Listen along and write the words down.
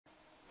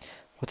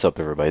What's up,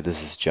 everybody?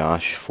 This is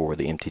Josh for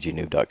the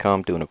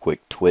themtgnoob.com doing a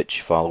quick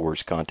Twitch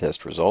followers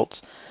contest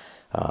results.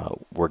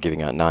 We're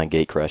giving out 9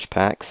 Gatecrash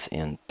packs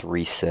in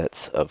 3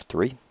 sets of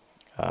 3.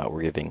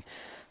 We're giving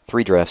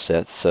 3 draft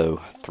sets,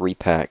 so 3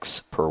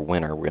 packs per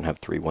winner. We're going to have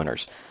 3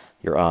 winners.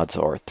 Your odds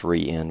are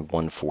 3 in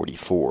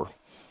 144.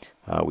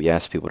 We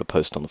asked people to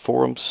post on the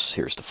forums.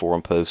 Here's the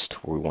forum post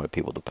where we wanted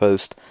people to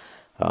post.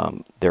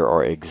 There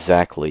are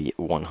exactly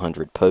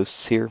 100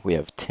 posts here. We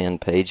have 10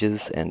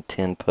 pages and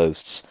 10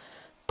 posts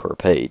per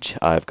page.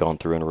 I've gone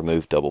through and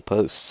removed double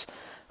posts,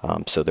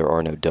 so there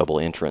are no double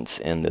entrants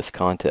in this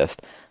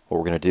contest. What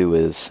we're going to do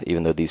is,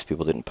 even though these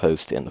people didn't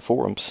post in the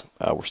forums,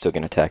 we're still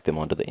going to tack them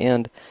onto the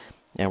end,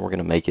 and we're going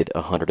to make it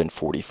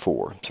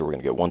 144. So we're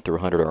going to go 1 through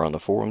 100 are on the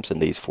forums,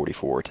 and these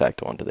 44 are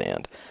tacked onto the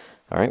end.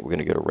 All right, we're going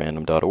to go to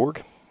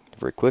random.org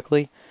very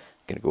quickly.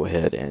 I'm going to go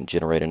ahead and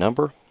generate a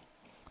number.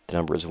 The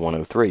number is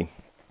 103.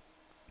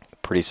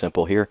 Pretty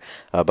simple here.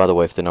 By the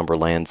way, if the number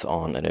lands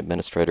on an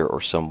administrator or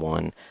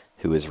someone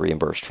who is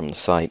reimbursed from the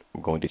site,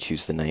 I'm going to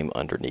choose the name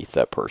underneath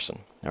that person.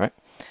 All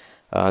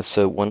right.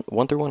 So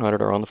 1 through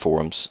 100 are on the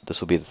forums. This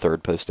will be the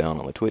 3rd post down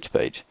on the Twitch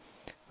page.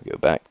 We go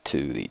back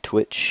to the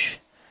Twitch.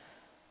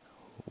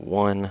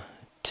 1,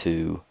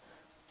 2,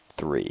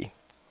 3.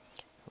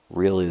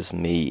 Real is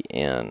me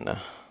in.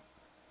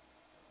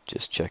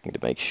 Just checking to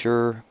make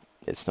sure.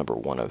 It's number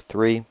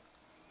 103.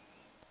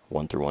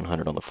 1 through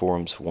 100 on the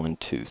forums. 1,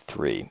 2,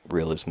 3.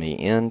 Real is me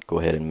in. Go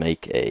ahead and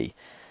make a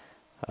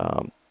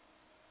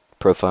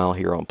profile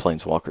here on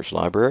Planeswalker's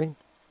Library,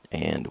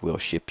 and we'll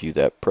ship you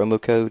that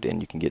promo code, and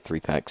you can get 3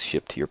 packs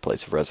shipped to your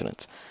place of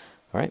residence.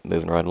 All right,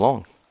 moving right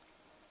along.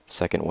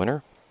 Second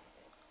winner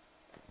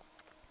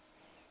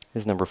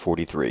is number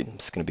 43.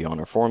 It's going to be on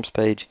our forums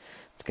page.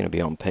 It's going to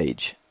be on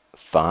page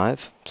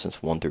 5,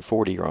 since 1 through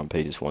 40 are on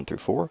pages 1 through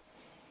 4.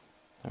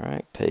 All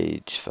right,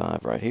 page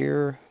 5 right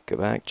here. Go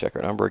back, check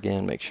our number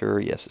again, make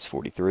sure. Yes, it's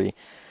 43.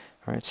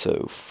 All right,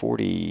 so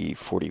 40,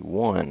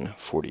 41,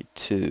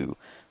 42,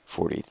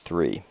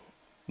 43.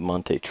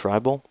 Monte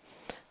Tribal,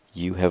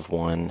 you have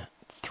won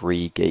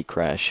 3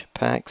 Gatecrash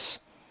packs,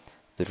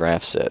 the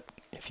draft set.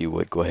 If you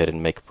would, go ahead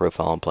and make a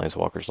profile on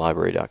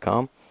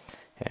planeswalkerslibrary.com,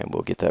 and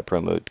we'll get that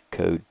promo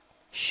code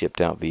shipped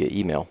out via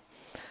email.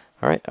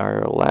 All right,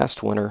 our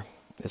last winner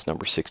is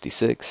number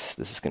 66.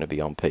 This is going to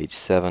be on page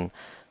 7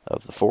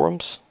 of the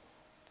forums,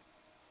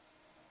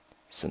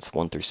 since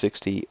 1 through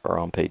 60 are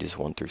on pages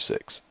 1 through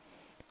 6.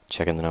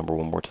 Checking the number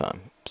one more time,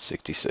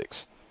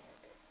 66.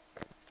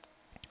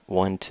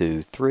 1,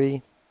 2,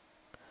 3,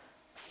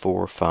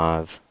 4,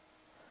 5,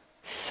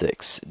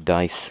 6.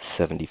 Dice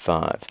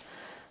 75.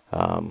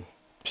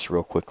 Just a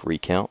real quick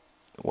recount.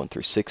 1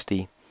 through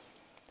 60,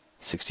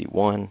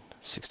 61,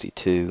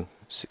 62,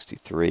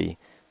 63,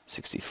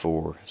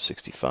 64,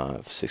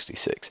 65,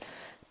 66.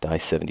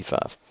 Dice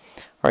 75.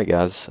 All right,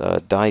 guys.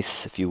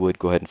 Dice, if you would,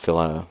 go ahead and fill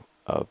out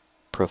a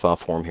profile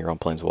form here on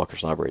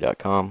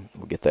planeswalkerslibrary.com.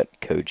 We'll get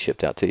that code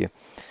shipped out to you.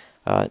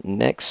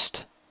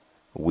 Next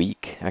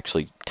week,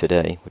 actually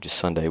today, which is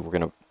Sunday, we're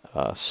going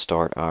to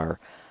start our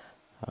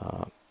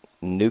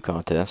new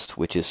contest,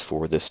 which is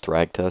for this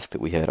Thragtusk that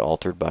we had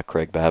altered by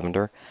Craig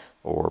Bavender,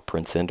 or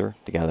Prince Ender,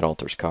 the guy that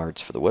alters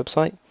cards for the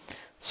website.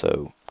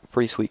 So, a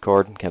pretty sweet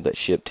card. Have that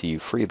shipped to you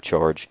free of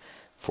charge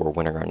for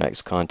winning our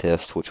next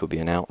contest, which will be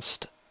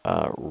announced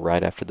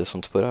right after this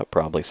one's put up,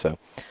 probably. So,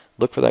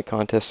 look for that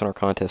contest on our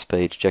contest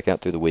page. Check out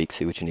through the week,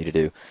 see what you need to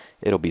do.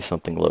 It'll be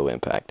something low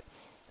impact.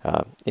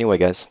 Anyway,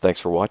 guys, thanks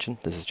for watching.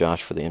 This is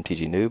Josh for the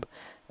MTG Noob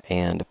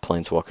and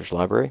Planeswalker's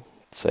Library,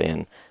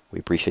 saying we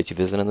appreciate you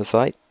visiting the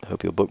site.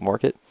 Hope you'll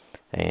bookmark it,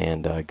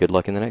 and good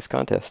luck in the next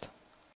contest.